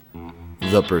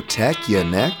The Protect Your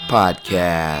Neck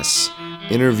Podcast.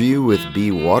 Interview with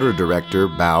B-Water director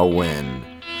Bao Nguyen.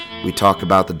 We talk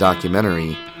about the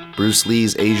documentary, Bruce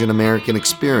Lee's Asian American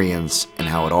Experience, and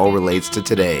how it all relates to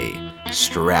today.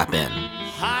 Strap in.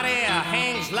 Hot air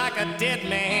hangs like a dead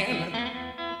man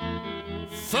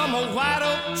from a white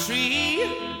oak tree.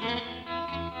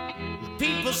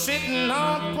 People sitting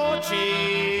on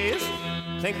porches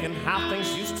thinking how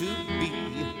things used to be.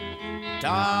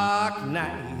 Dark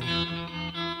night.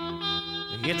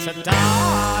 It's a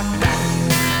dark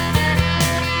night.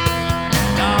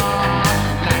 Dark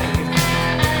night.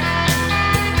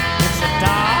 It's a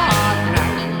dark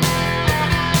night.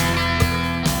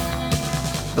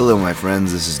 Hello, my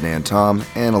friends. This is Nan Tom,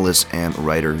 analyst and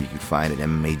writer you can find at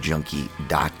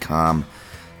MMAJunkie.com.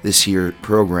 This here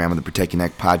program of the Protect Your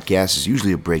Neck Podcast is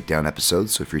usually a breakdown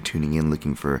episode, so if you're tuning in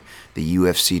looking for the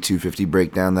UFC 250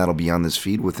 breakdown, that'll be on this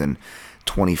feed within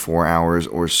 24 hours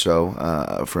or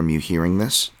so from you hearing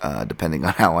this, depending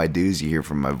on how I do, as you hear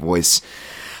from my voice.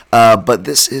 But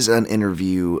this is an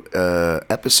interview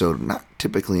episode, not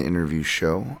typically an interview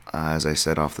show, as I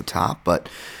said off the top, but,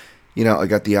 you know, I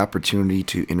got the opportunity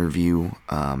to interview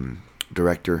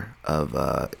director of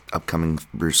upcoming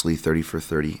Bruce Lee 30 for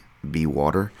 30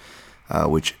 B-Water,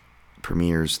 which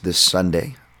premieres this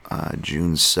Sunday,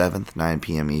 June 7th, 9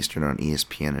 p.m. Eastern on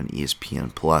ESPN and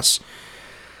ESPN+.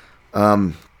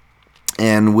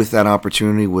 And with that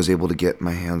opportunity, was able to get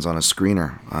my hands on a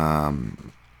screener,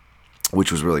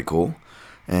 which was really cool,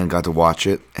 and got to watch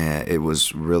it, and it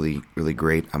was really, really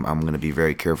great. I'm going to be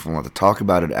very careful not to talk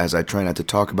about it, as I try not to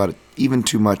talk about it even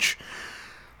too much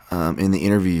in the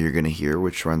interview you're going to hear,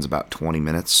 which runs about 20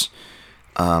 minutes.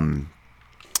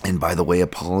 And by the way,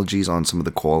 apologies on some of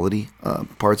the quality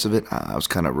parts of it. I was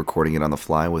kind of recording it on the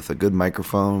fly with a good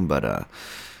microphone, but,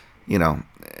 you know,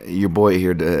 your boy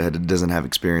here doesn't have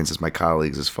experience as my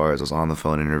colleagues as far as those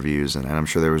on-the-phone interviews, and I'm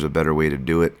sure there was a better way to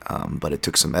do it, but it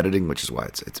took some editing, which is why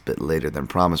it's a bit later than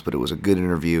promised, but it was a good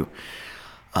interview.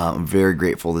 I'm very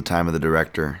grateful the time of the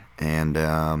director, and,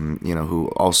 you know, who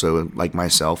also, like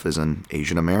myself, is an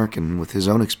Asian American with his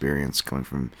own experience coming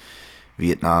from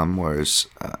Vietnam, whereas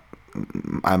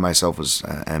I myself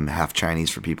am half Chinese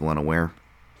for people unaware,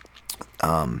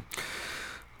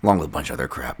 along with a bunch of other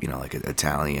crap, you know, like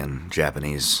Italian,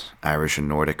 Japanese, Irish, and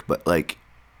Nordic. But, like,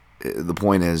 the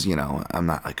point is, you know, I'm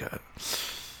not like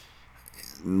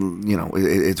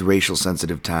it's racial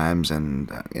sensitive times, and,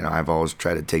 you know, I've always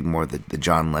tried to take more of the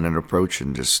John Lennon approach,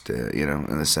 and just, you know,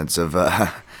 in the sense of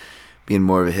being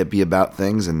more of a hippie about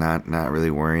things and not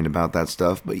really worrying about that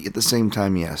stuff. But at the same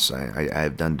time, yes,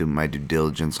 I've done my due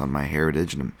diligence on my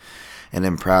heritage, and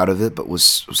I'm proud of it, but was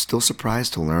still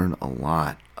surprised to learn a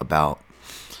lot about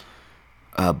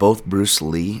both Bruce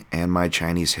Lee and my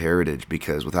Chinese heritage,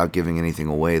 because without giving anything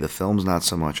away, the film's not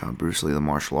so much on Bruce Lee the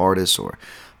martial artist or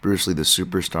Bruce Lee the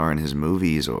superstar in his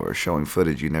movies or showing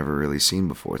footage you've never really seen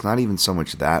before. It's not even so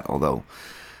much that, although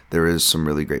there is some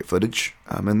really great footage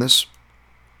in this.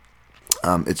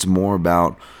 It's more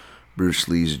about Bruce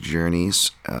Lee's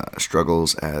journeys,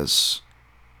 struggles as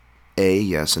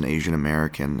an Asian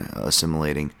American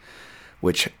assimilating,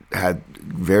 which had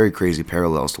very crazy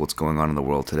parallels to what's going on in the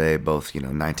world today, both, you know,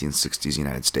 1960s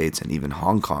United States and even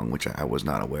Hong Kong, which I was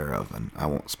not aware of, and I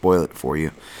won't spoil it for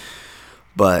you.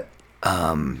 But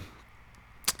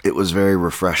it was very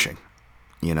refreshing,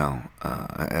 you know,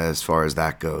 as far as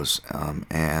that goes.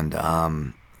 And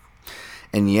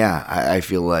yeah, I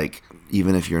feel like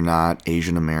even if you're not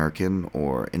Asian American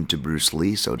or into Bruce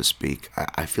Lee, so to speak,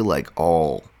 I feel like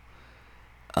all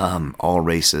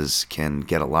races can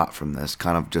get a lot from this.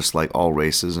 Kind of just like all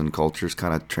races and cultures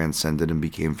kind of transcended and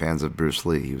became fans of Bruce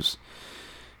Lee. He was,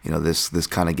 you know, this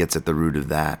kind of gets at the root of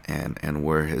that, and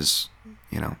where his,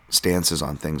 you know, stances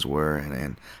on things were,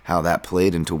 and how that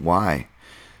played into why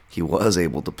he was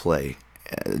able to play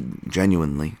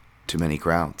genuinely to many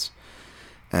crowds,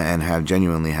 and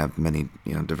genuinely have many,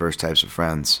 you know, diverse types of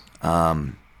friends.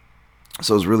 So it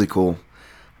was really cool.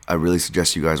 I really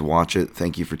suggest you guys watch it.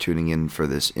 Thank you for tuning in for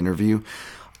this interview.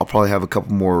 I'll probably have a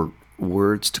couple more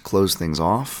words to close things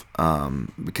off,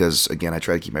 because, again, I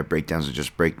try to keep my breakdowns to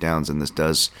just breakdowns, and this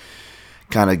does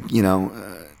kind of, you know,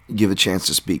 give a chance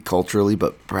to speak culturally,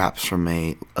 but perhaps from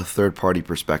a third-party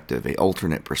perspective, a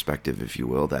alternate perspective, if you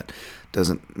will, that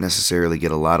doesn't necessarily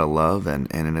get a lot of love, and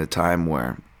in a time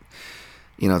where,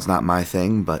 you know, it's not my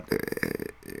thing, but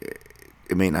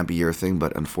it may not be your thing,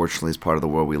 but unfortunately, as part of the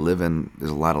world we live in,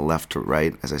 there's a lot of left to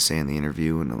right, as I say in the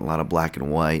interview, and a lot of black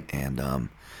and white, and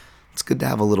it's good to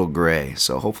have a little gray.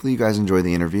 So hopefully you guys enjoy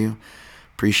the interview.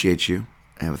 Appreciate you.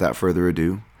 And without further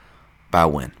ado,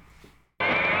 Bao Nguyen.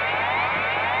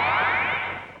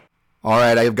 All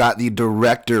right, I've got the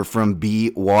director from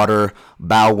Be Water,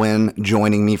 Bao Nguyen,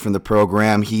 joining me from the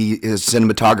program. He is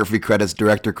cinematography credits,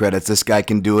 director credits. This guy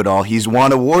can do it all. He's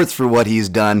won awards for what he's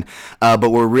done, but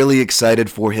we're really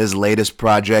excited for his latest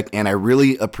project, and I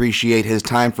really appreciate his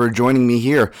time for joining me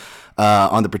here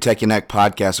on the Protect Your Neck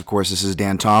podcast. Of course, this is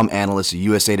Dan Tom, analyst of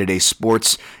USA Today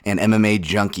Sports and MMA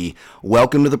Junkie.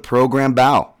 Welcome to the program,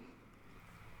 Bao.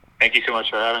 Thank you so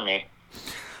much for having me.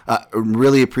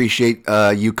 Really appreciate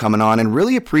you coming on, and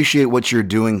really appreciate what you're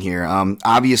doing here.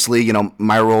 Obviously,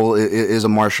 my role is a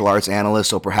martial arts analyst,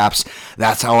 so perhaps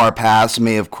that's how our paths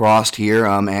may have crossed here.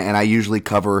 And I usually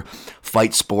cover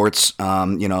fight sports,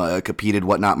 competed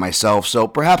whatnot myself. So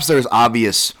perhaps there's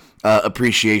obvious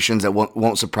appreciations that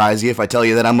won't surprise you if I tell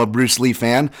you that I'm a Bruce Lee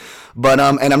fan. But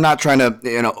and I'm not trying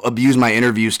to abuse my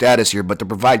interview status here, but to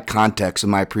provide context of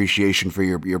my appreciation for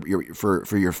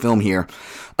your film here.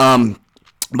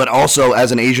 But also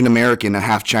as an Asian American and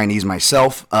half Chinese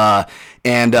myself,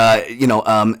 and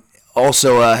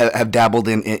also have dabbled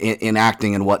in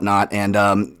acting and whatnot, and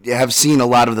have seen a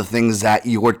lot of the things that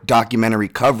your documentary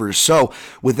covers. So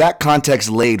with that context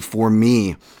laid for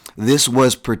me, this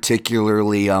was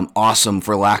particularly awesome,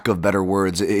 for lack of better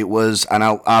words. It was, and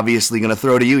I'm obviously going to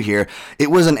throw to you here, it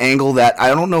was an angle that I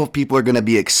don't know if people are going to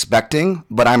be expecting,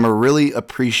 but I'm really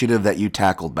appreciative that you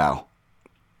tackled, Bao.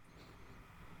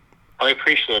 I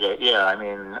appreciate it. Yeah, I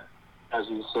mean, as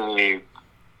you say,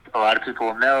 a lot of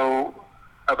people know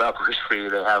about Bruce Lee.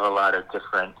 They have a lot of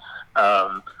different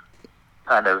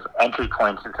kind of entry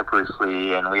points into Bruce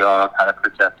Lee, and we all kind of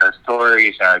project our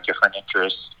stories and our different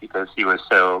interests because he was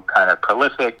so kind of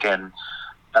prolific, and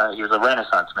he was a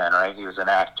Renaissance man, right? He was an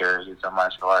actor, he was a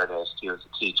martial artist, he was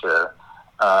a teacher.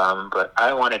 But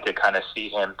I wanted to kind of see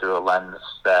him through a lens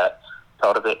that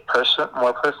felt a bit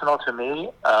more personal to me.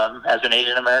 As an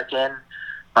Asian American,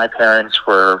 my parents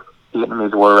were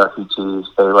Vietnamese War refugees.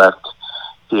 They left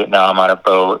Vietnam on a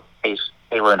boat.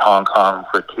 They were in Hong Kong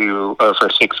for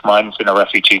 6 months in a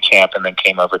refugee camp, and then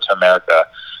came over to America.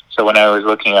 So when I was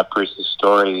looking at Bruce's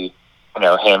story,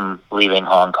 him leaving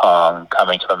Hong Kong,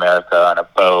 coming to America on a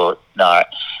boat, not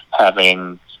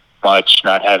having much,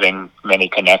 not having many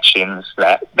connections,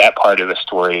 that part of the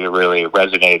story really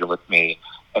resonated with me.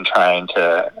 And trying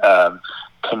to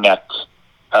connect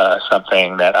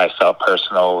something that I felt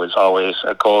personal was always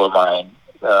a goal of mine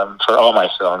for all my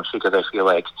films, because I feel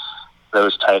like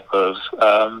those type of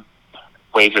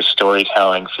ways of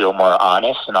storytelling feel more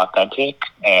honest and authentic,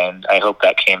 and I hope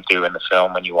that came through in the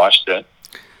film when you watched it.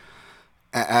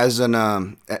 As an,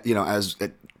 I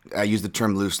use the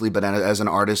term loosely, but as an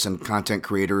artist and content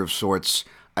creator of sorts,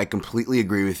 I completely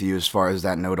agree with you as far as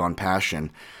that note on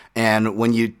passion. And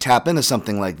when you tap into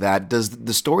something like that, does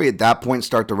the story at that point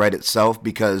start to write itself?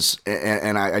 Because,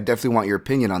 and I definitely want your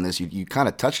opinion on this, you kind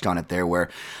of touched on it there, where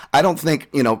I don't think,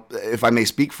 if I may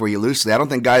speak for you loosely, I don't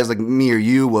think guys like me or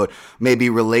you would maybe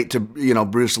relate to,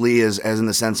 Bruce Lee as in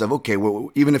the sense of, okay,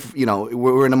 even if,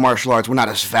 we're in the martial arts, we're not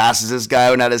as fast as this guy,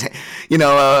 we're not as, we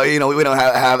don't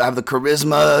have the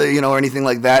charisma, or anything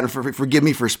like that. And forgive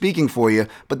me for speaking for you,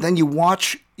 but then you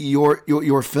watch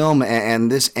your film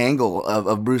and this angle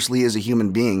of Bruce Lee as a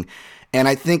human being, and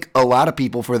I think a lot of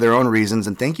people, for their own reasons,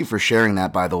 and thank you for sharing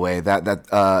that, by the way, that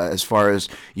as far as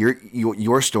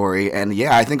your story, and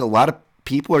yeah, I think a lot of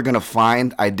people are going to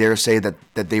find, I dare say, that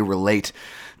they relate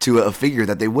to a figure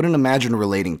that they wouldn't imagine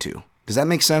relating to. Does that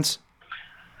make sense?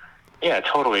 Yeah,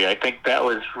 totally. I think that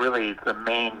was really the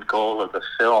main goal of the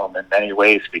film in many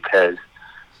ways, because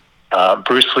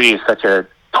Bruce Lee is such a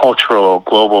cultural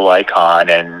global icon,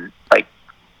 and like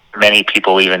many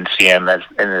people even see him as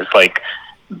like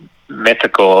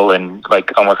mythical and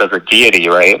like almost as a deity,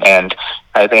 right? And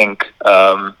I think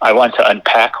I want to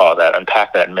unpack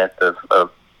that myth of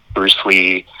Bruce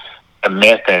Lee, the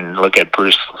myth, and look at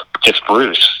Bruce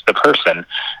the person.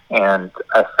 And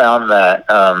I found that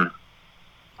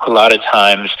a lot of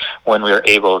times when we're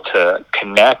able to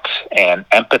connect and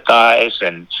empathize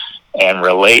and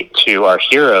relate to our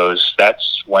heroes, that's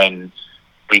when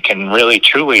we can really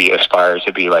truly aspire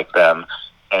to be like them.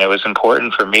 And it was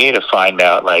important for me to find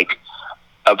out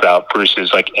about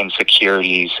Bruce's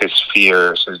insecurities, his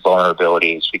fears, his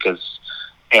vulnerabilities, because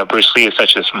Bruce Lee is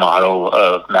such this model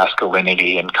of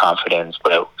masculinity and confidence,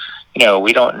 but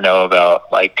we don't know about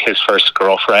his first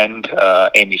girlfriend,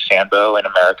 Amy Sambo, in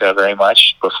America very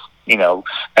much.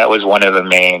 That was one of the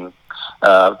main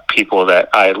people that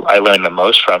I learned the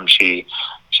most from. She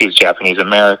was Japanese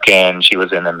American. She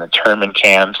was in the internment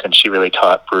camps, and she really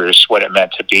taught Bruce what it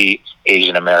meant to be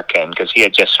Asian American, because he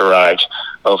had just arrived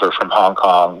over from Hong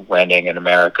Kong, landing in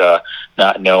America,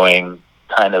 not knowing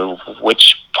kind of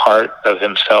which part of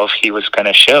himself he was going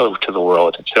to show to the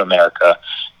world, to America.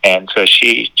 And so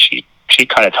she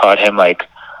kind of taught him, like,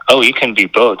 oh, you can be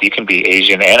both. You can be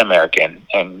Asian and American.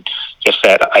 And just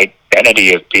that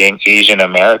identity of being Asian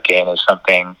American is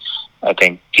something I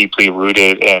think deeply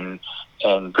rooted in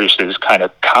Bruce's kind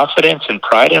of confidence and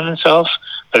pride in himself.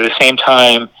 But at the same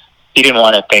time, he didn't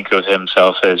want to think of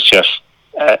himself as just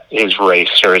his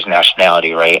race or his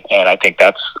nationality, right? And I think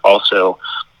that's also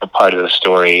a part of the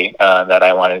story that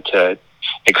I wanted to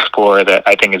explore, that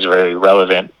I think is very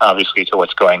relevant, obviously, to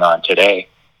what's going on today.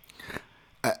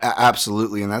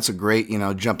 Absolutely, and that's a great,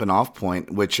 jumping off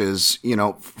point, which is,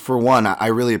 for one, I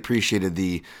really appreciated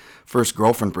the first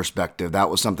girlfriend perspective. That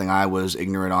was something I was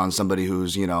ignorant on, somebody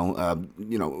who's,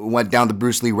 went down the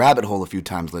Bruce Lee rabbit hole a few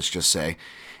times, let's just say.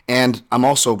 And I'm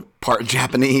also part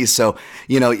Japanese, so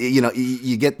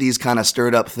you get these kind of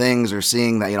stirred up things, or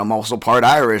seeing that I'm also part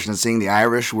Irish, and seeing the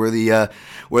Irish were the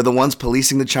ones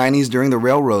policing the Chinese during the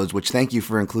railroads. Which, thank you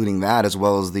for including that, as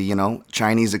well as the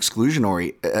Chinese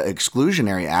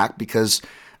exclusionary act, because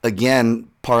again,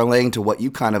 parlaying to what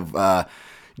you kind of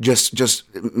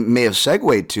just may have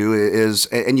segued to is,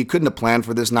 and you couldn't have planned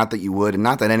for this, not that you would, and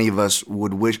not that any of us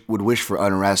would wish for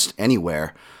unrest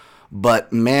anywhere.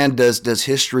 But man, does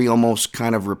history almost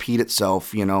kind of repeat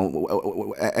itself,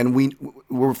 and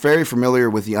we're very familiar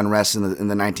with the unrest in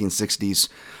the 1960s,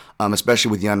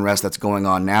 especially with the unrest that's going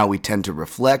on now. We tend to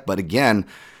reflect, but again,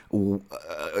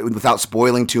 without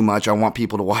spoiling too much, I want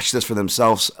people to watch this for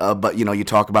themselves. But you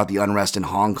talk about the unrest in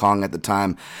Hong Kong at the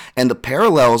time, and the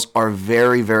parallels are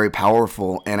very, very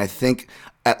powerful. And I think,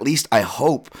 at least I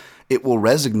hope, it will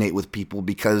resonate with people,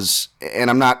 because, and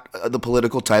I'm not the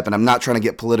political type, and I'm not trying to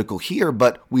get political here,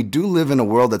 but we do live in a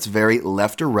world that's very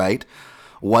left or right,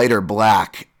 white or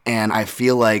black, and I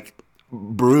feel like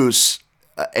Bruce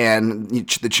and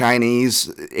the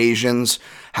Chinese, Asians,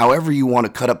 however you want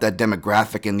to cut up that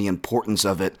demographic and the importance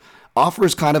of it,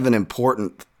 offers kind of an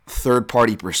important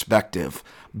third-party perspective,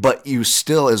 but you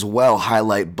still as well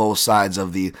highlight both sides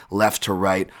of the left to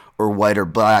right, or white or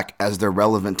black, as they're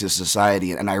relevant to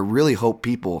society. And I really hope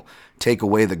people take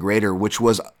away the greater, which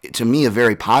was, to me, a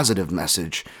very positive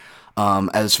message,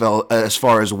 as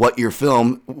far as what your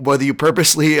film, whether you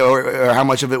purposely or how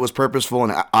much of it was purposeful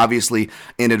and obviously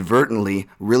inadvertently,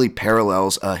 really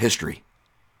parallels history.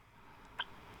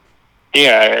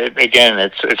 Yeah, again,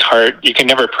 it's hard. You can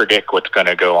never predict what's going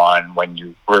to go on when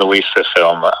you release the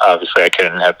film. Obviously, I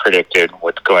couldn't have predicted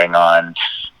what's going on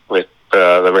with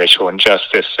the racial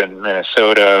injustice in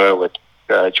Minnesota, with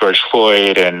George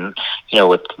Floyd, and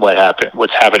with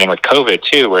what's happening with COVID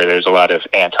too, where there's a lot of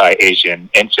anti-Asian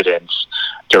incidents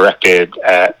directed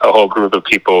at a whole group of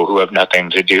people who have nothing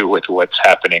to do with what's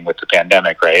happening with the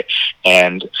pandemic, right?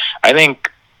 And I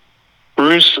think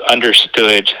Bruce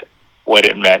understood what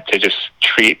it meant to just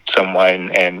treat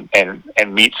someone and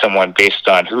meet someone based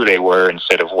on who they were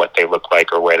instead of what they looked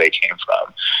like or where they came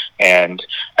from. And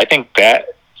I think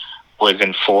that was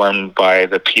informed by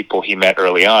the people he met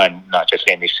early on, not just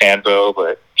Amy Sambo,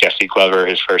 but Jesse Glover,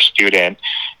 his first student,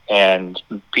 and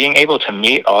being able to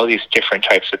meet all these different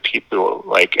types of people.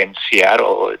 Like in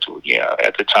Seattle,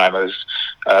 at the time, it was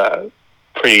a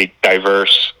pretty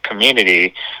diverse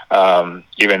community,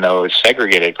 even though it was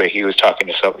segregated. But he was talking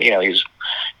to some,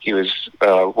 he was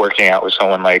working out with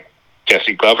someone like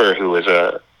Jesse Glover, who was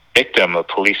a victim of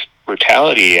police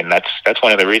brutality, and that's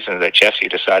one of the reasons that Jesse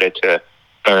decided to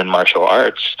learn martial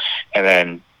arts. And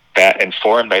then that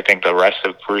informed, I think, the rest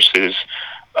of Bruce's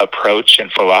approach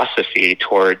and philosophy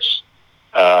towards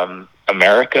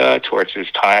America, towards his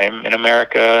time in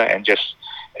America, and just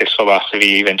his philosophy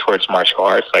even towards martial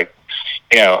arts. Like,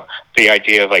 the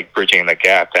idea of like bridging the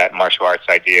gap, that martial arts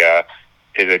idea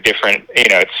is a different,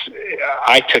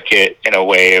 I took it in a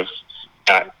way of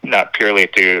not purely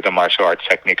through the martial arts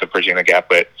technique of bridging the gap,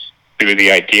 but through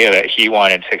the idea that he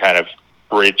wanted to kind of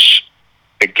bridge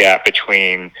the gap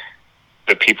between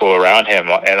the people around him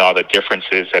and all the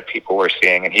differences that people were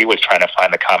seeing. And he was trying to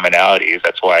find the commonalities.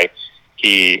 That's why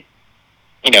he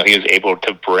was able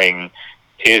to bring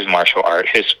his martial art,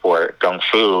 his sport, Kung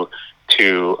Fu,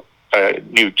 to a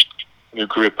new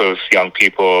group of young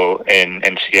people in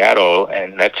Seattle.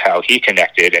 And that's how he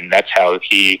connected. And that's how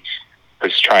he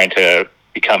was trying to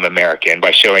become American,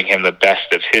 by showing him the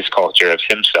best of his culture, of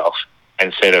himself,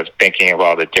 instead of thinking of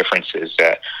all the differences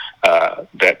that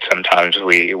sometimes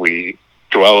we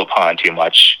dwell upon too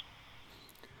much.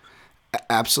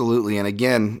 Absolutely. And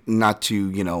again, not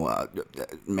to,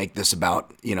 make this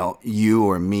about, you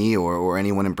or me or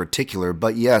anyone in particular,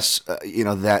 but yes,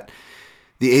 that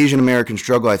the Asian American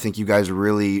struggle, I think you guys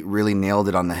really, really nailed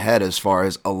it on the head as far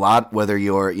as a lot, whether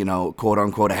you're, quote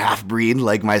unquote, a half breed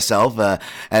like myself,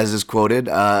 as is quoted,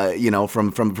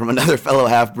 from another fellow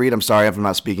half breed. I'm sorry if I'm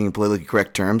not speaking in politically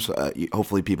correct terms.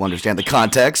 Hopefully people understand the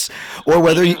context. Or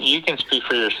whether you can speak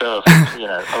for yourself,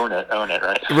 own it,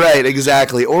 right? Right,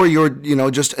 exactly. Or you're,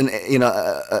 just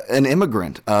an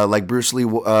immigrant, like Bruce Lee,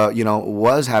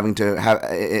 was having to have,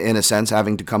 in a sense,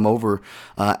 having to come over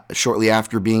shortly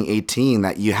after being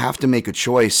 18. That you have to make a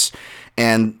choice,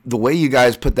 and the way you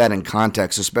guys put that in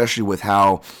context, especially with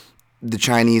how the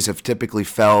Chinese have typically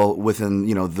fell within,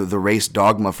 the race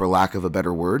dogma, for lack of a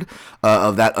better word,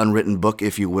 of that unwritten book,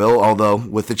 if you will. Although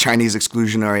with the Chinese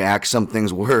Exclusionary Act, some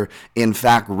things were in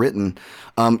fact written.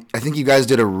 I think you guys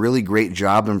did a really great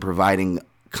job in providing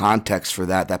context for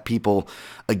that people,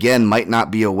 again, might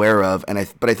not be aware of,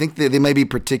 but I think they may be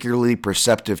particularly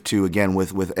perceptive to, again,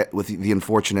 with the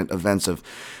unfortunate events of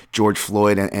George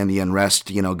Floyd and the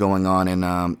unrest, going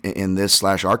on in this /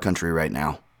 our country right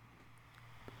now.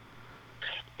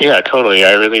 Yeah, totally.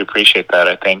 I really appreciate that.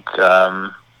 I think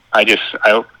I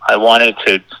wanted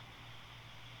to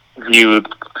view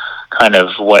kind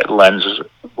of what lens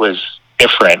was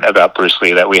different about Bruce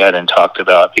Lee that we hadn't talked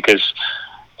about, because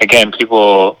again,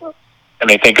 people, when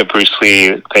they think of Bruce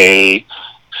Lee, they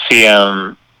see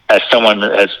him as someone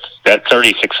that's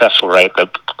already successful, right?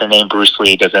 The name Bruce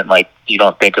Lee doesn't, you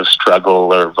don't think of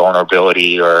struggle or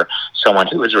vulnerability or someone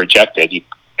who was rejected. You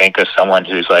think of someone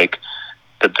who's like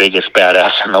the biggest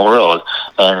badass in the world.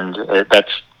 And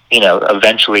that's,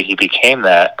 eventually he became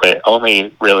that, but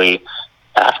only really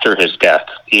after his death.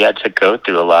 He had to go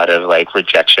through a lot of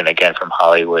rejection again from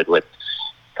Hollywood with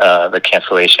the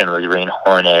cancellation of the Green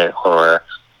Hornet, or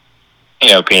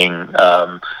being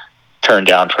turned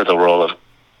down for the role of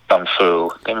Kung Fu.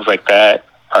 Things like that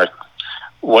are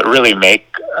what really make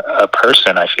a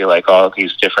person. I feel like all of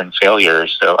these different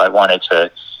failures. So I wanted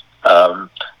to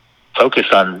focus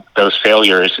on those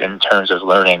failures in terms of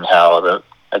learning how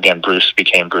Bruce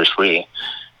became Bruce Lee.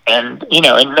 And,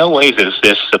 in no ways is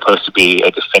this supposed to be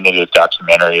a definitive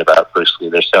documentary about Bruce Lee.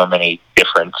 There's so many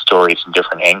different stories and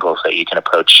different angles that you can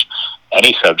approach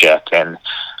any subject. And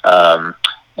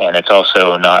it's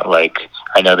also not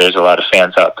I know there's a lot of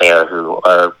fans out there who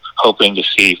are hoping to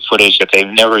see footage that they've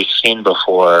never seen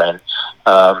before. And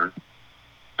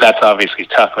that's obviously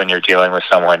tough when you're dealing with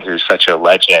someone who's such a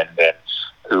legend and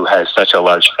who has such a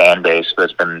large fan base, who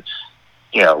has been,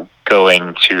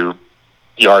 going to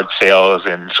yard sales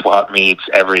and swap meets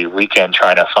every weekend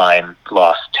trying to find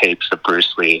lost tapes of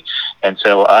Bruce Lee. And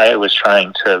so I was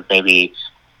trying to maybe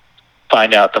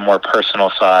find out the more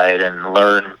personal side and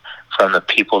learn from the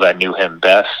people that knew him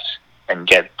best and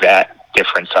get that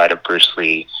different side of Bruce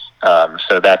Lee.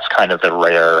 So that's kind of the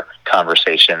rare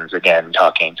conversations, again,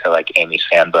 talking to Amy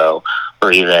Sambo,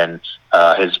 or even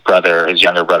his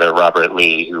younger brother, Robert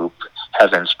Lee, who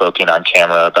hasn't spoken on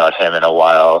camera about him in a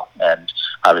while. And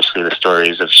obviously the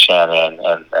stories of Shannon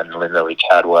and Linda Lee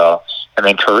Cadwell. And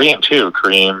then Kareem, too.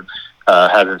 Kareem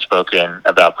hasn't spoken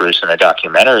about Bruce in a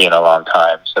documentary in a long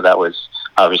time. So that was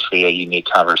obviously a unique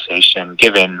conversation,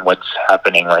 given what's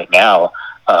happening right now,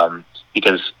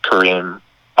 because Kareem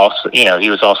also, he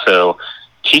was also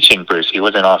teaching Bruce. He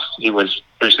was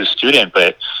Bruce's student,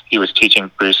 but he was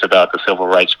teaching Bruce about the civil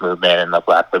rights movement and the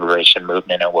Black liberation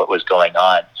movement and what was going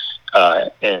on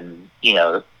to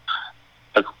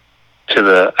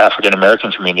the African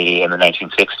American community in the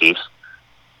 1960s.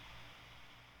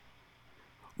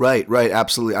 Right,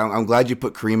 absolutely. I'm glad you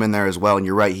put Kareem in there as well, and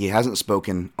you're right. He hasn't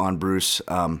spoken on Bruce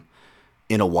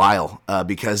in a while,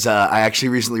 because I actually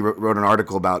recently wrote an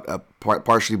article about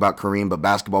partially about Kareem, but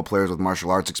basketball players with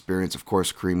martial arts experience. Of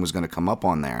course, Kareem was going to come up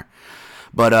on there.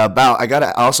 But Bao, I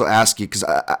gotta also ask you, because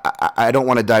I don't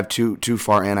want to dive too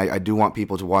far in. I do want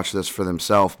people to watch this for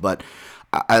themselves. But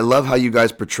I love how you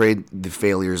guys portrayed the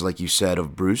failures, like you said,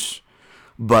 of Bruce.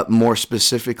 But more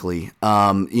specifically,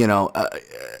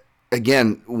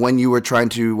 again, when you were trying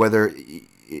to, whether,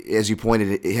 as you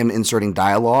pointed, him inserting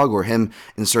dialogue or him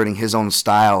inserting his own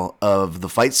style of the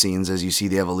fight scenes, as you see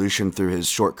the evolution through his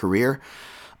short career,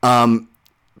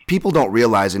 people don't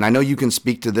realize, and I know you can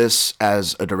speak to this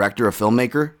as a director, a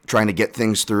filmmaker, trying to get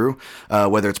things through,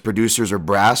 whether it's producers or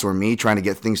brass, or me trying to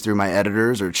get things through my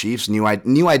editors or chiefs.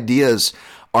 New ideas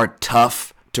are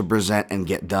tough to present and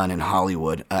get done in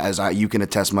Hollywood, you can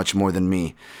attest much more than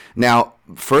me. Now,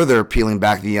 further peeling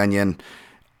back the onion,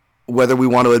 whether we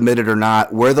want to admit it or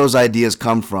not, where those ideas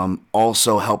come from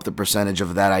also help the percentage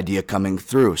of that idea coming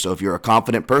through. So if you're a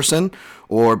confident person,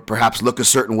 or perhaps look a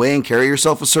certain way and carry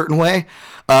yourself a certain way,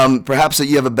 perhaps that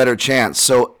you have a better chance.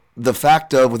 So the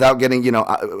fact of, without getting,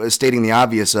 stating the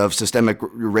obvious of systemic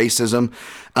racism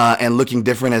and looking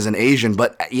different as an Asian,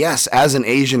 but yes, as an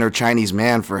Asian or Chinese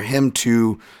man, for him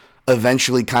to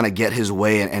eventually kind of get his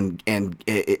way and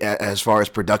as far as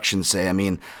production say, I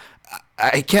mean,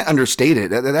 I can't understate it.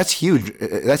 That's huge.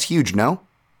 That's huge, no?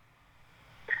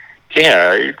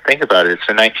 Yeah, think about it. It's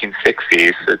the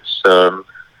 1960s. It's the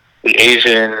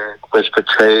Asian was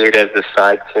portrayed as the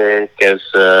sidekick, as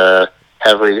a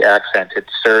heavily accented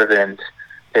servant.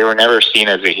 They were never seen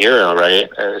as a hero, right?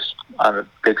 As on the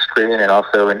big screen and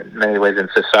also in many ways in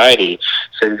society.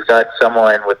 So you've got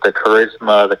someone with the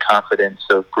charisma, the confidence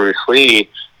of Bruce Lee,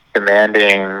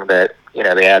 demanding that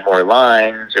they add more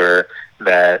lines, or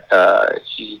that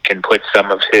he can put some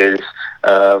of his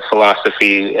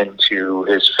philosophy into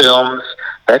his films.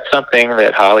 That's something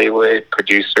that Hollywood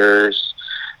producers,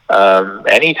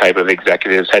 any type of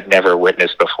executives, had never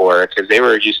witnessed before, because they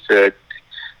were used to,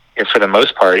 for the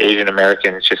most part, Asian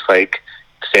Americans just like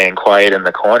staying quiet in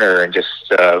the corner and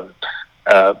just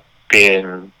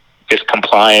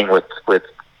complying with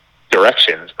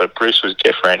directions. But Bruce was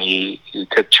different. He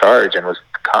took charge and was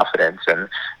confident, and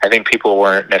I think people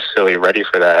weren't necessarily ready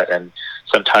for that, and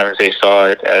sometimes they saw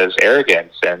it as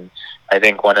arrogance. And I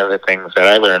think one of the things that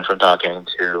I learned from talking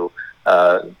to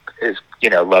his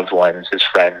loved ones, his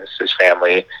friends, his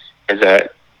family, is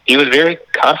that he was very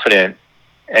confident,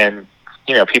 and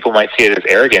people might see it as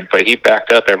arrogant, but he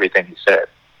backed up everything he said.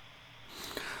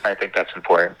 I think that's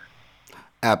important.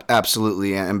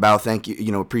 Absolutely, and Bao, thank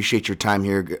you. Appreciate your time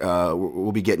here.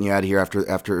 We'll be getting you out of here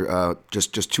after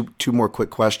just two more quick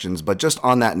questions. But just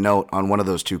on that note, on one of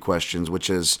those two questions, which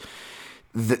is,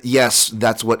 yes,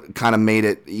 that's what kind of made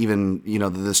it even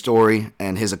the story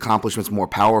and his accomplishments more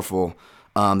powerful.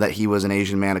 That he was an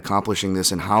Asian man accomplishing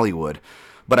this in Hollywood.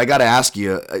 But I got to ask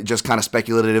you, just kind of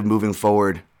speculative moving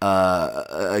forward,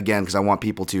 again, because I want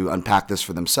people to unpack this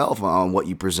for themselves on what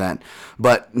you present.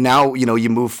 But now, you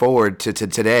move forward to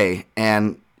today,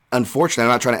 and unfortunately,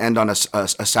 I'm not trying to end on a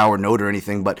sour note or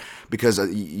anything, but because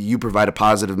you provide a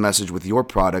positive message with your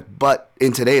product. But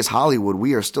in today's Hollywood,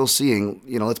 we are still seeing,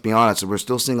 let's be honest, we're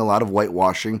still seeing a lot of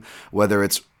whitewashing, whether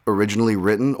it's originally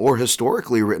written or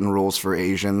historically written roles for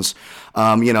Asians.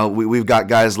 We've got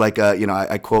guys like,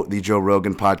 I quote the Joe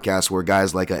Rogan podcast, where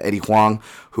guys like Eddie Huang,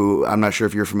 who I'm not sure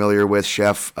if you're familiar with,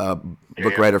 chef,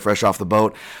 book writer, fresh off the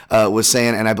boat, was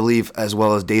saying, and I believe as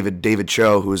well as David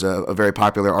Cho, who's a very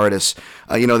popular artist,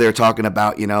 they're talking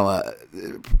about,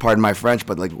 pardon my French,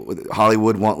 but like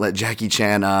Hollywood won't let Jackie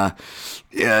Chan, won't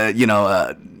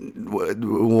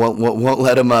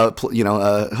let him,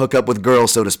 hook up with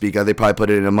girls, so to speak. They probably put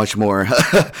it in a much more,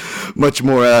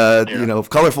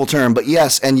 colorful term. But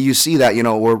yes, and you see that,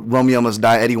 where Romeo Must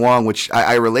Die, Eddie Wong, which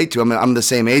I relate to. I'm the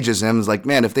same age as him. It's like,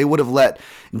 man, if they would have let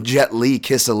Jet Li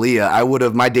kiss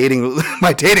Aaliyah, my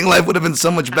dating life would have been so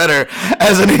much better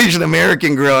as an Asian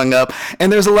American growing up.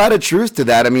 And there's a lot of truth to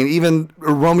that. I mean, even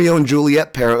Romeo and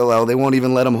Juliet parallel, they won't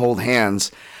even let them hold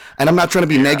hands. And I'm not trying to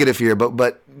be negative here,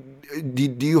 but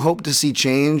do you hope to see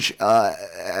change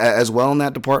as well in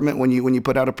that department when you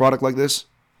put out a product like this?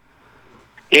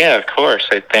 Yeah, of course.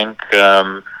 I think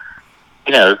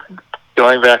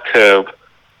going back to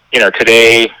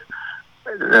today,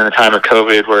 in the time of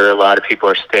COVID, where a lot of people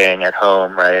are staying at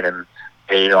home, right, and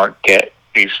they don't get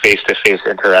these face-to-face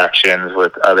interactions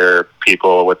with other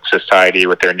people, with society,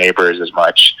 with their neighbors as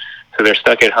much. So they're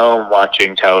stuck at home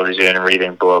watching television,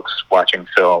 reading books, watching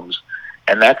films,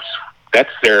 and that's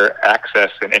their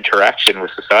access and interaction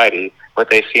with society. What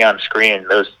they see on screen,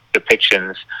 those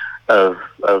depictions of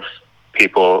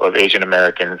people, of Asian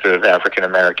Americans, of African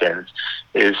Americans,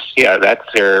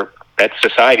 that's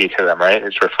society to them, right?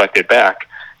 It's reflected back.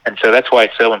 And so that's why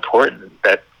it's so important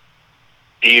that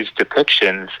these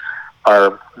depictions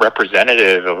are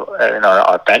representative and are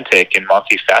authentic and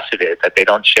multifaceted, that they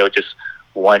don't show just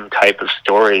one type of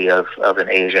story of an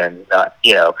Asian.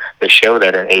 They show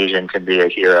that an Asian can be a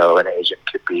hero, an Asian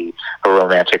could be a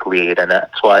romantic lead. And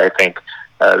that's why I think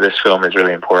this film is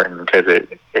really important, because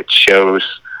it shows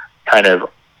kind of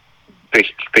the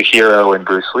hero in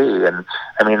Bruce Lee. And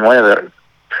I mean, one of the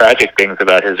tragic things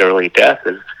about his early death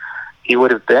is he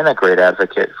would have been a great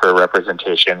advocate for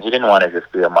representation. He didn't want to just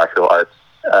be a martial arts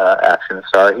action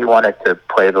star. He wanted to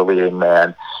play the leading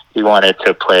man. He wanted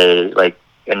to play like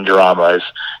in dramas.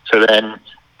 So then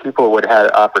people would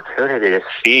have opportunity to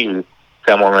see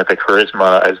someone with the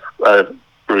charisma as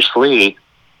Bruce Lee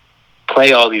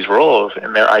play all these roles,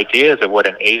 and their ideas of what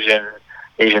an Asian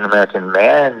American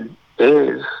man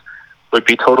is would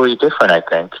be totally different, I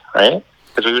think, right?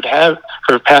 Because we would have,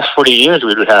 for the past 40 years,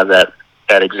 we would have that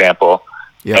example.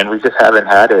 Yep. And we just haven't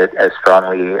had it as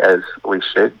strongly as we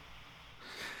should.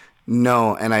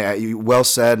 No, and well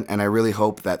said, and I really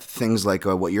hope that things like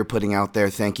what you're putting out there,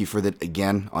 thank you for that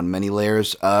again on many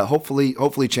layers.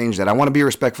 Hopefully change that. I want to be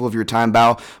respectful of your time,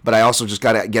 Bao, but I also just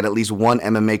got to get at least one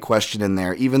MMA question in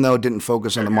there. Even though it didn't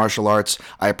focus on the martial arts,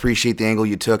 I appreciate the angle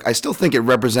you took. I still think it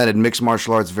represented mixed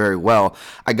martial arts very well.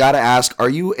 I got to ask, are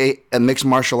you a mixed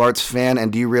martial arts fan,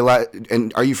 and do you realize,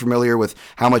 and are you familiar with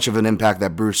how much of an impact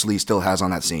that Bruce Lee still has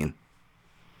on that scene?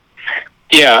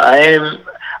 Yeah,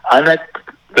 I'm not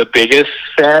the biggest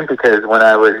fan because when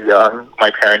I was young,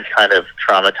 my parents kind of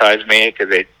traumatized me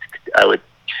because I would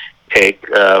take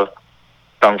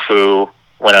kung fu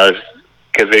when I was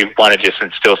because they wanted to just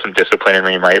instill some discipline in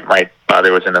me. My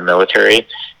father was in the military,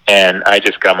 and I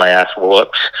just got my ass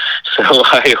whooped. So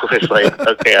I was like,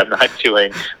 okay, I'm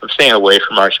staying away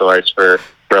from martial arts for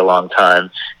a long time,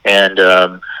 and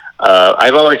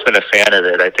I've always been a fan of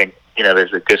it. I think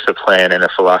there's a discipline and a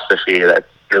philosophy that's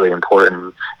really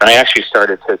important. And I actually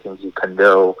started taking Jeet Kune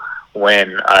Do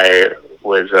when I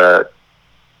was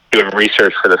doing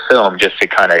research for the film, just to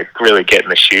kind of really get in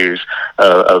the shoes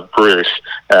of Bruce.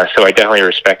 So I definitely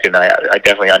respect it, and I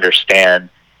definitely understand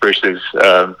Bruce's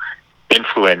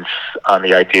influence on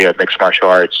the idea of mixed martial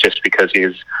arts, just because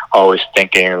he's always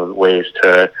thinking of ways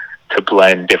to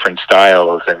blend different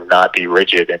styles and not be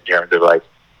rigid in terms of like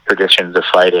traditions of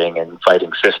fighting and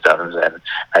fighting systems. And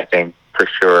I think for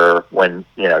sure when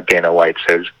Dana White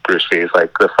says Bruce Lee is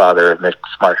like the father of mixed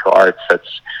martial arts,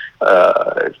 that's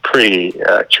a pretty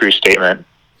true statement.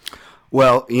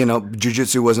 Well,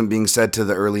 jiu-jitsu wasn't being said to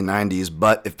the early 90s,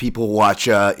 but if people watch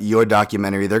your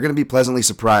documentary, they're going to be pleasantly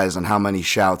surprised on how many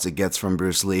shouts it gets from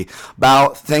Bruce Lee.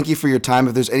 Bao, thank you for your time.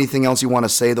 If there's anything else you want to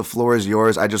say, the floor is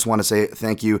yours. I just want to say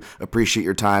thank you, appreciate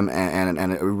your time,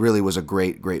 and it really was a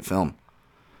great, great film.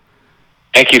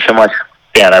 Thank you so much,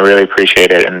 Dan. I really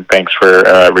appreciate it, and thanks for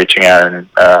reaching out, and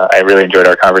I really enjoyed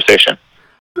our conversation.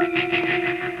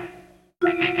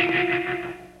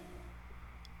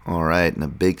 All right, and a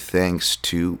big thanks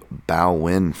to Bao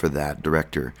Nguyen for that,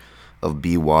 director of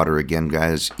Be Water. Again,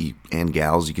 guys and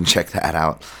gals, you can check that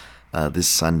out this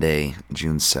Sunday,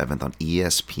 June 7th on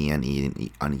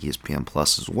ESPN, on ESPN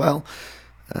Plus as well,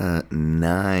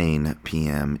 9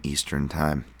 p.m. Eastern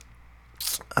Time.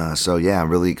 So yeah, I'm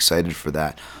really excited for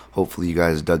that. Hopefully you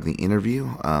guys dug the interview.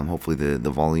 Hopefully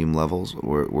the volume levels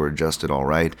were adjusted all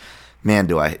right. Man,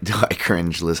 do I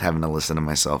cringe having to listen to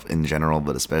myself in general,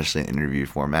 but especially in interview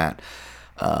format.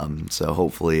 So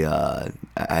hopefully I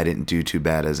didn't do too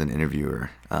bad as an interviewer,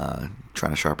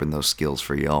 trying to sharpen those skills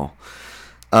for y'all.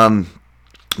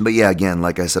 But yeah, again,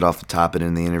 like I said off the top and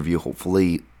in the interview,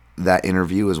 hopefully that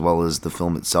interview as well as the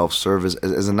film itself serve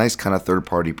as a nice kind of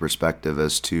third-party perspective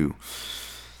as to,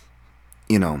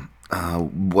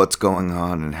 what's going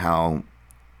on and how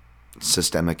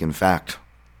systemic, in fact,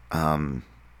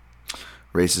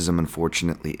 racism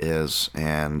unfortunately is.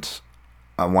 And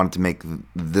I wanted to make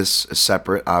this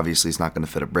separate. Obviously, it's not going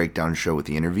to fit a breakdown show with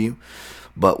the interview,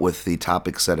 but with the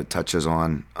topics that it touches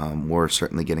on, we're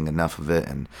certainly getting enough of it.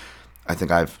 And I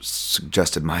think I've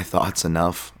suggested my thoughts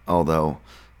enough, although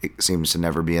it seems to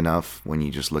never be enough when you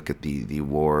just look at the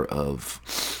war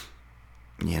of,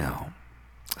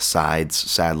 sides,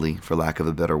 sadly, for lack of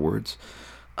a better words.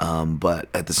 But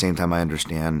at the same time, I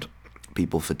understand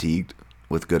people fatigued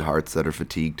with good hearts that are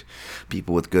fatigued,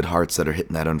 people with good hearts that are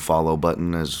hitting that unfollow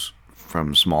button, as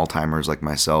from small timers like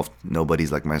myself,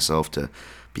 nobodies like myself, to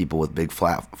people with big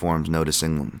platforms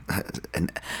noticing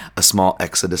a small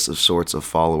exodus of sorts of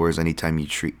followers anytime you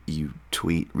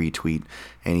tweet, retweet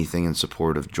anything in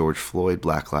support of George Floyd,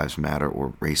 Black Lives Matter,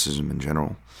 or racism in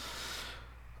general.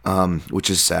 Which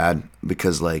is sad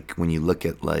because, like, when you look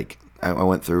at, like, I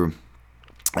went through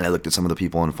and I looked at some of the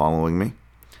people unfollowing me,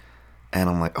 and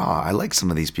I'm like, oh, I like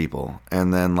some of these people.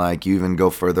 And then, like, you even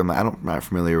go further. I'm not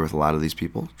familiar with a lot of these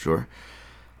people, sure,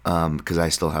 because I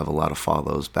still have a lot of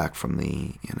follows back from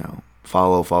the,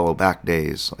 follow back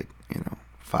days, like,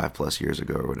 5+ years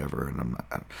ago or whatever. And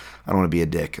I don't want to be a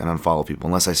dick and unfollow people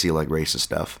unless I see, like, racist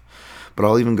stuff. But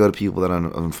I'll even go to people that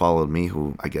unfollowed me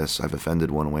who I guess I've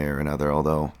offended one way or another,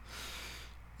 although,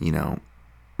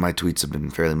 my tweets have been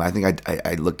fairly... I think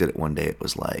I looked at it one day. It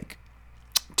was like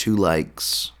 2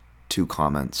 likes, 2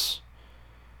 comments,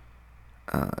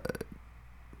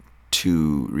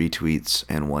 2 retweets,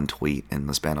 and 1 tweet in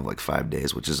the span of like 5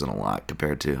 days, which isn't a lot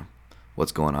compared to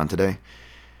what's going on today.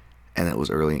 And it was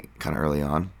kind of early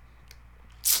on.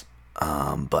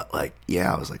 But like,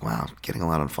 yeah, I was like, wow, getting a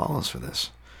lot of follows for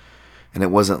this. And it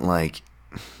wasn't like,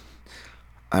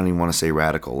 I don't even want to say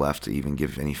radical left to even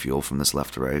give any fuel from this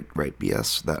left to right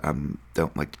BS that I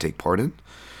don't like to take part in.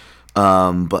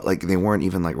 But like, they weren't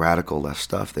even like radical left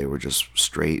stuff. They were just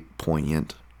straight,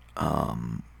 poignant,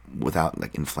 without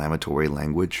like inflammatory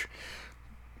language,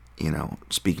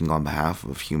 speaking on behalf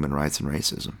of human rights and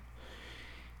racism.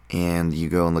 And you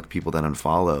go and look at people that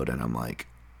unfollowed, and I'm like,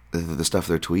 the stuff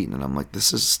they're tweeting, and I'm like,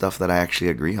 this is stuff that I actually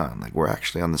agree on. Like, we're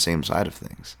actually on the same side of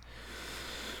things.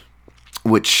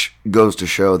 Which goes to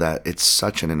show that it's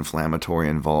such an inflammatory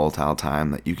and volatile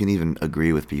time that you can even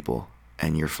agree with people,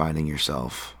 and you're finding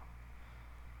yourself,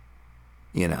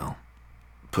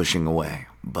 pushing away.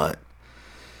 But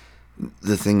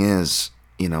the thing is,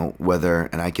 whether,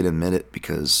 and I can admit it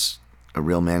because a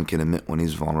real man can admit when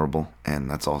he's vulnerable, and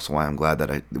that's also why I'm glad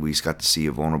that we got to see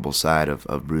a vulnerable side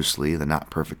of Bruce Lee, the not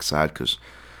perfect side, because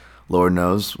Lord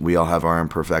knows we all have our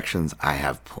imperfections. I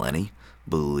have plenty,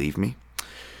 believe me.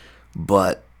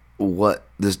 But what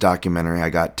this documentary, I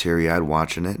got teary-eyed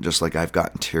watching it, just like I've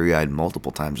gotten teary-eyed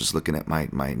multiple times just looking at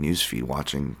my news feed,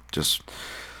 watching just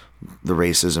the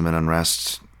racism and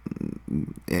unrest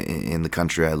in the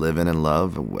country I live in and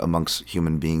love amongst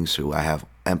human beings who I have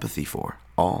empathy for,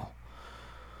 all.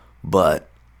 But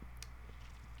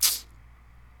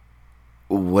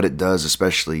what it does,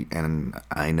 especially, and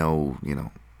I know,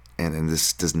 and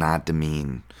this does not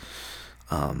demean,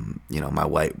 my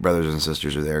white brothers and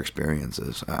sisters or their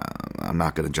experiences. I'm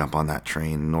not going to jump on that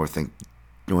train, nor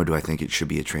do I think it should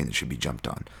be a train that should be jumped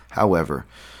on. However,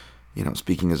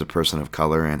 speaking as a person of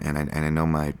color, and I know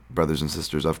my brothers and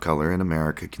sisters of color in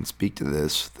America can speak to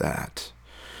this, that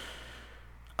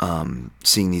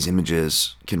seeing these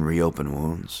images can reopen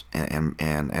wounds, and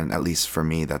at least for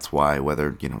me, that's why,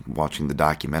 whether watching the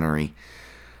documentary,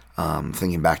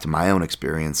 thinking back to my own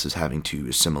experiences having to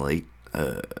assimilate,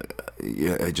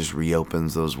 it just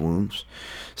reopens those wounds.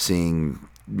 Seeing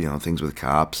things with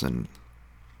cops, and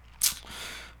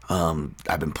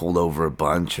I've been pulled over a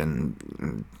bunch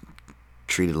and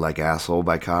treated like asshole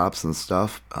by cops and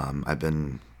stuff. I've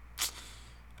been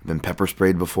pepper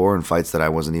sprayed before in fights that I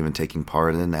wasn't even taking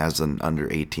part in as an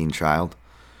under 18 child.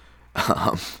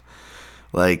 But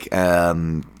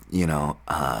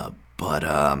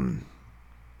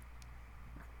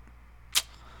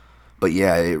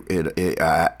yeah,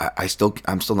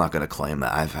 I'm still not going to claim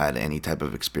that I've had any type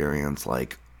of experience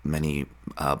like many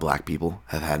black people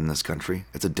have had in this country.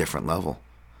 It's a different level,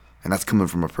 and that's coming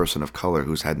from a person of color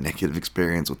who's had negative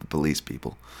experience with the police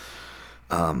people.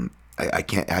 I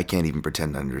can't even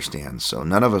pretend to understand. So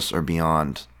none of us are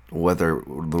beyond whether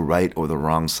the right or the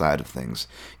wrong side of things.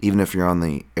 Even if you're on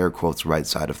the air quotes right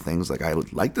side of things, like I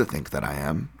would like to think that I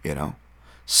am,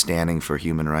 standing for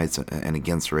human rights and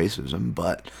against racism.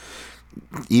 But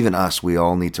even us, we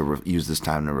all need to use this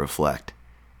time to reflect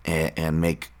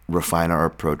and refine our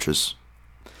approaches,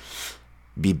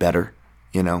 be better,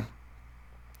 and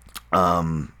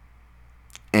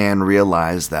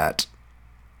realize that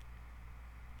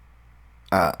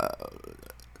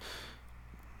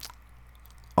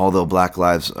although Black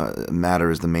Lives Matter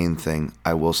is the main thing,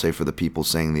 I will say for the people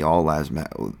saying the All Lives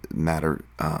Matter,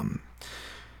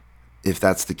 if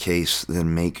that's the case,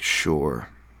 then make sure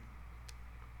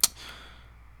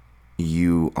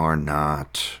you are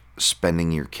not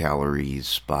spending your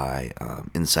calories by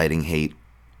inciting hate,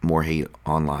 more hate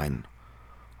online,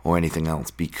 or anything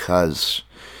else. Because,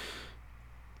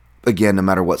 again, no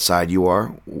matter what side you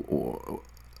are,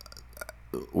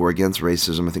 or against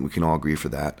racism, I think we can all agree for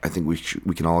that. I think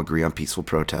we can all agree on peaceful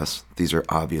protests. These are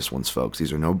obvious ones, folks.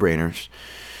 These are no-brainers.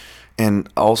 And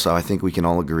also, I think we can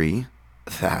all agree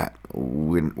that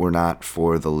we're not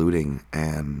for the looting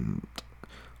and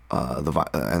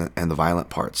the violent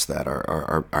parts that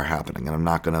are happening. And I'm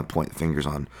not going to point fingers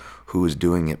on who is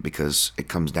doing it, because it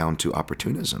comes down to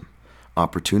opportunism.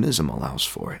 Opportunism allows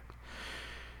for it.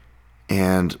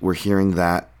 And we're hearing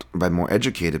that by more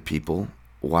educated people,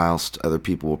 whilst other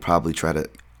people will probably try to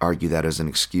argue that as an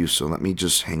excuse. So let me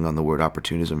just hang on the word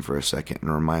opportunism for a second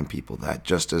and remind people that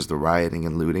just as the rioting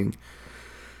and looting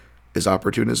is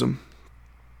opportunism,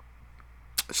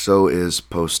 so is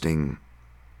posting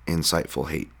insightful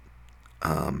hate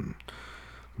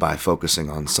by focusing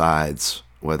on sides,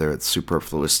 whether it's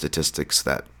superfluous statistics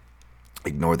that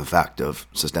ignore the fact of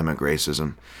systemic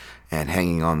racism and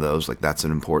hanging on those like that's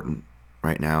an important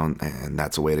right now, and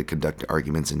that's a way to conduct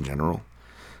arguments in general,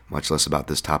 much less about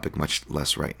this topic, much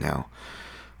less right now,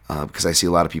 because I see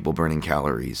a lot of people burning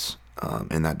calories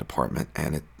in that department,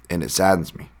 and it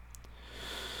saddens me.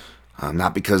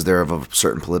 Not because they're of a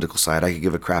certain political side. I could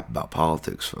give a crap about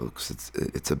politics, folks.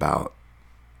 It's about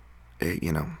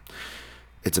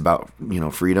it's about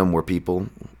freedom, where people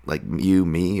like you,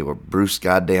 me, or Bruce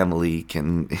goddamn Lee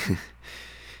can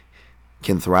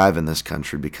thrive in this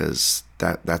country, because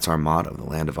that's our motto, the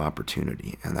land of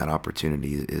opportunity, and that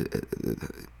opportunity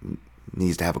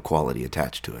needs to have a quality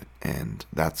attached to it, and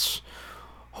that's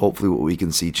hopefully what we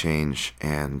can see change.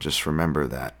 And just remember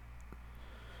that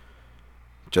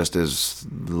just as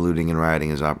the looting and rioting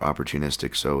is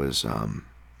opportunistic,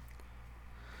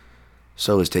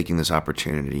 so is taking this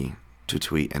opportunity to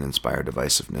tweet and inspire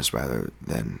divisiveness rather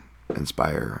than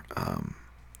inspire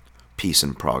peace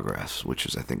and progress, which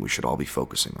is I think we should all be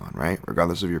focusing on, right?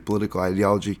 Regardless of your political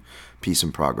ideology, peace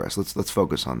and progress. Let's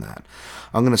focus on that.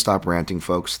 I'm gonna stop ranting,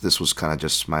 folks. This was kind of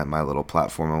just my little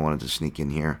platform I wanted to sneak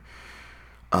in here.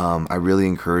 I really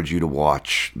encourage you to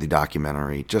watch the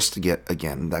documentary just to get,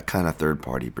 again, that kind of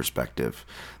third-party perspective.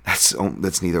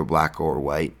 That's neither black or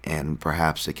white, and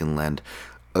perhaps it can lend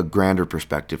a grander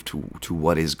perspective to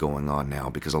what is going on now,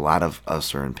 because a lot of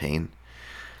us are in pain.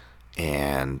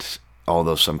 And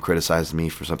although some criticized me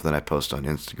for something I post on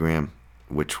Instagram,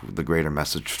 which the greater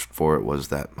message for it was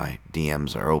that my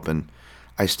DMs are open,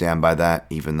 I stand by that,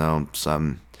 even though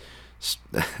some...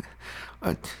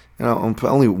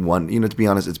 only one, to be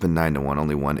honest, it's been 9-1.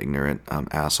 Only one ignorant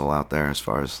asshole out there as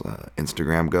far as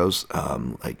Instagram goes,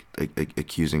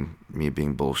 accusing me of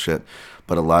being bullshit.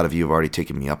 But a lot of you have already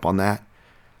taken me up on that.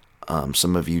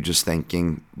 Some of you just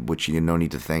thanking, which you no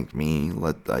need to thank me.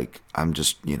 I'm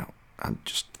just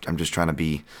trying to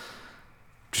be,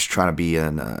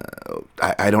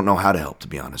 I don't know how to help, to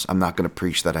be honest. I'm not going to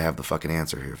preach that I have the fucking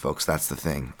answer here, folks. That's the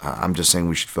thing. I'm just saying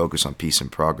we should focus on peace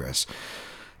and progress.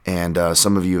 And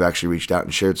some of you have actually reached out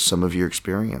and shared some of your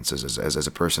experiences as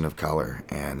a person of color.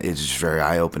 And it's just very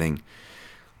eye-opening.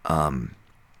 And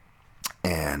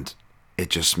it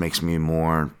just makes me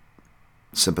more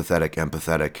sympathetic,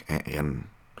 empathetic, and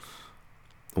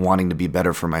wanting to be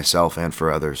better for myself and for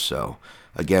others. So,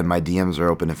 again, my DMs are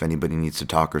open if anybody needs to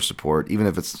talk or support, even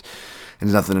if it's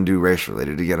nothing to do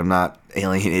race-related. Again, I'm not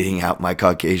alienating out my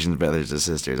Caucasian brothers and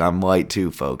sisters. I'm white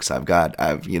too, folks. I've got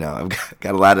a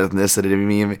lot of ethnicity in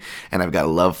me, and I've got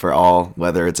love for all,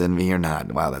 whether it's in me or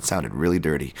not. Wow, that sounded really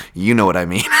dirty. You know what I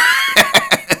mean.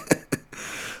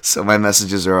 So my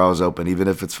messages are always open, even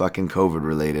if it's fucking COVID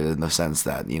related, in the sense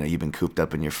that, you've been cooped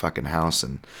up in your fucking house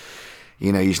and,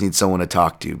 you just need someone to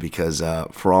talk to, because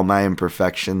for all my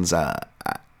imperfections,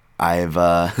 I've,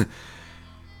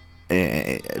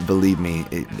 believe me,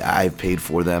 I've paid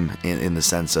for them in the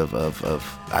sense of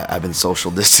I've been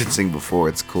social distancing before.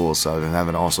 It's cool. So I've been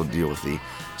having to also deal with the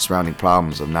surrounding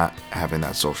problems of not having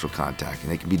that social contact.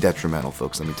 And it can be detrimental,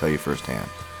 folks. Let me tell you firsthand.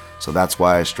 So that's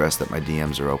why I stress that my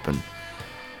DMs are open.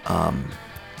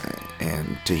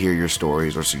 And to hear your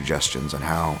stories or suggestions on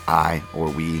how I or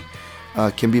we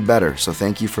can be better. So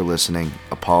thank you for listening.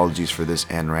 Apologies for this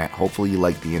end rant. Hopefully you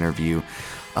liked the interview.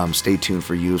 Stay tuned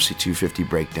for UFC 250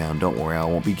 breakdown. Don't worry, I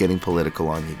won't be getting political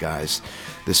on you guys.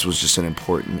 This was just an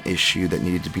important issue that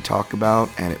needed to be talked about,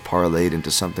 and it parlayed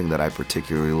into something that I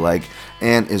particularly like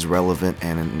and is relevant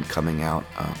and coming out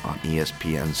on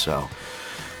ESPN. So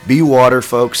be water,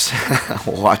 folks.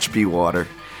 Watch Be Water.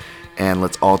 And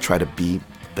let's all try to be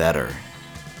better.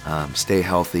 Stay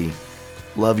healthy.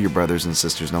 Love your brothers and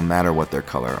sisters no matter what their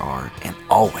color are. And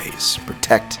always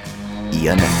protect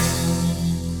your neck.